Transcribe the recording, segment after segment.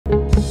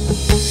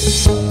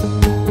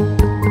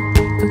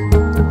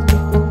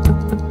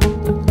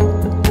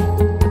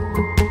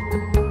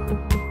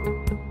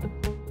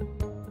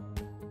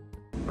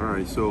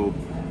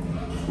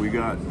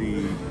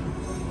the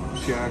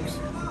Shaq's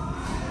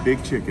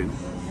Big Chicken.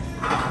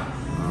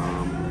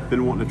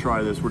 Been wanting to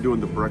try this. We're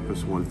doing the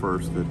breakfast one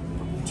first, the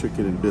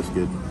chicken and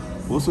biscuit.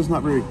 Melissa's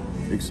not very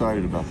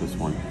excited about this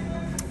one.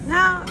 No,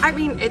 I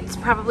mean, it's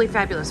probably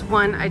fabulous.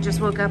 One, I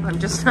just woke up. I'm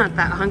just not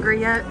that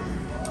hungry yet.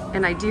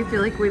 And I do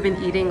feel like we've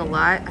been eating a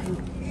lot. I'm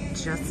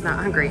just not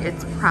hungry.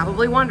 It's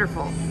probably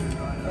wonderful.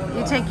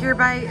 You take your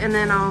bite and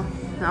then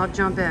I'll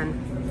jump in.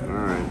 All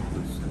right.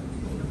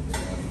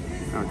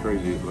 It's kind of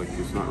crazy. Like,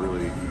 it's not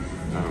really,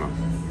 I don't know.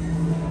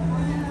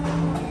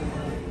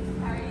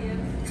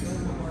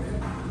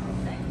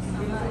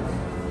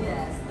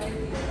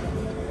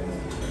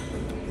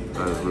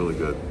 That is really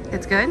good.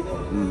 It's good?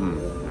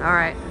 Mm-hmm. All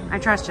right, I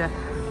trust you.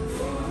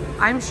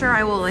 I'm sure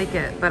I will like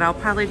it, but I'll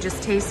probably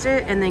just taste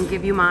it and then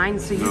give you mine,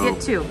 so you get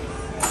two.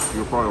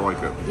 You'll probably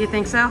like it. You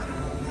think so?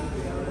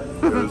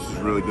 Yeah, this is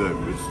really good.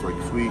 It's like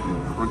sweet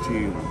and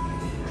crunchy.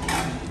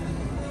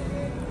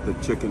 The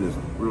chicken is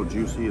real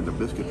juicy, and the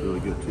biscuit's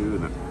really good too.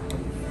 And that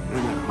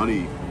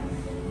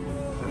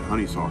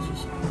honey sauce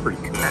is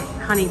pretty good. That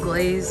honey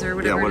glaze or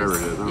whatever. Yeah, whatever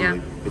it is. Yeah.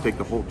 They take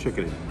the whole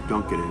chicken and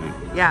dunk it in it.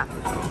 Yeah.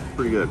 So,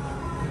 pretty good.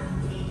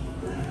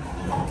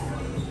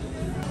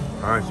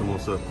 All right, so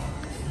Melissa,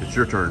 it's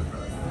your turn.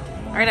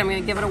 All right, I'm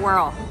gonna give it a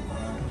whirl.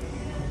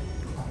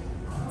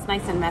 It's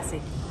nice and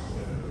messy.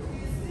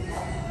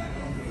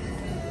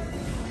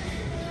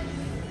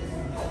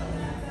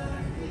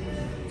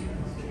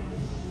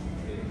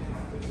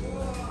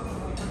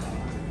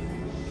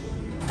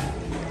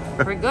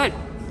 Pretty good.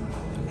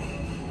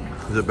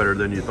 Is it better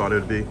than you thought it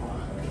would be?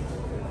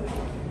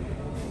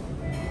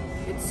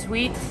 It's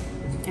sweet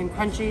and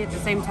crunchy at the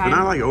same time. But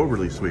not like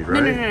overly sweet,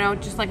 right? No,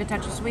 just like a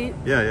touch of sweet.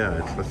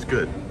 Yeah, that's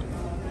good.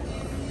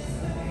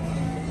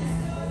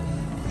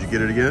 Did you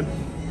get it again?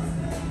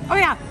 Oh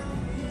yeah.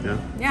 Yeah?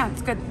 Yeah,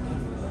 it's good.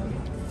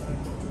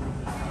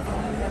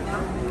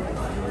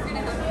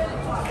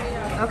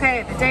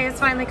 Okay, the day has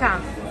finally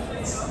come.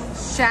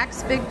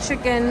 Shaq's Big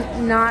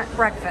Chicken, not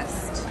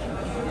breakfast.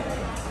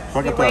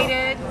 So We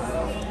waited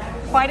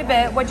quite a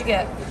bit. What'd you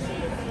get?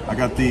 I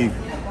got the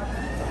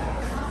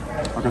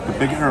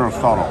big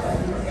Aristotle.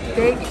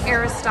 Big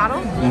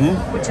Aristotle,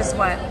 which is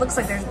what? Looks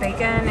like there's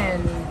bacon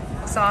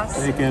and sauce.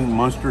 Bacon,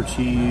 mustard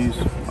cheese,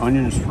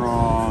 onion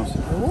straws,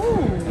 Ooh.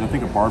 and I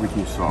think a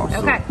barbecue sauce.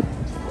 Okay.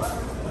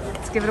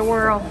 Let's give it a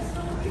whirl.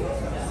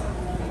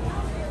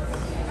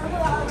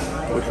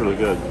 Looks really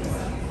good.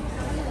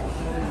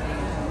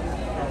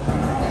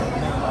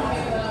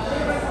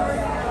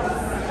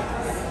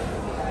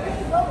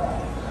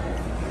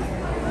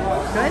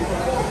 Good?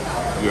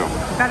 Yeah.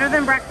 Better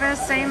than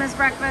breakfast, same as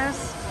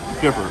breakfast?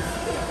 Different.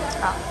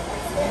 Oh.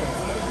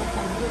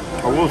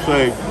 I will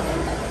say,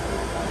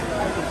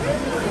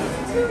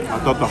 I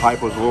thought the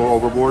hype was a little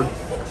overboard,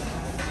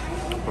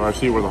 but I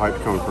see where the hype's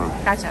coming from.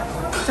 Gotcha.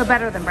 So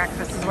better than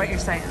breakfast is what you're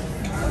saying?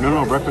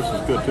 No, breakfast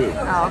is good too.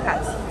 Oh, okay.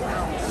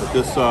 But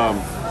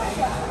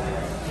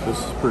this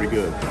is pretty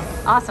good.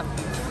 Awesome.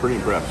 Pretty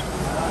impressed.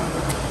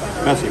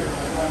 Messy.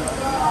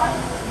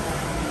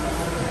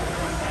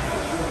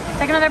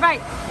 Take another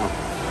bite.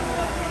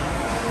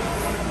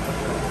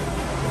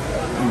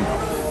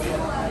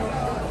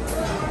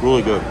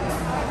 Really good.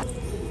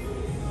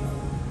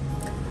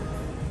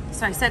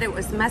 So I said it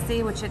was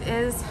messy, which it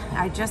is.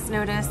 I just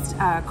noticed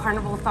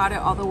Carnival thought it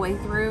all the way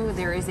through.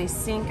 There is a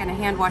sink and a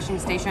hand washing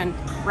station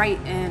right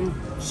in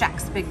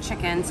Shaq's Big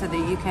Chicken so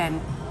that you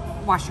can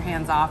wash your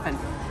hands off and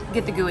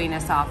get the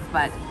gooiness off.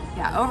 But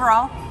yeah,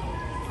 overall,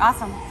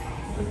 awesome.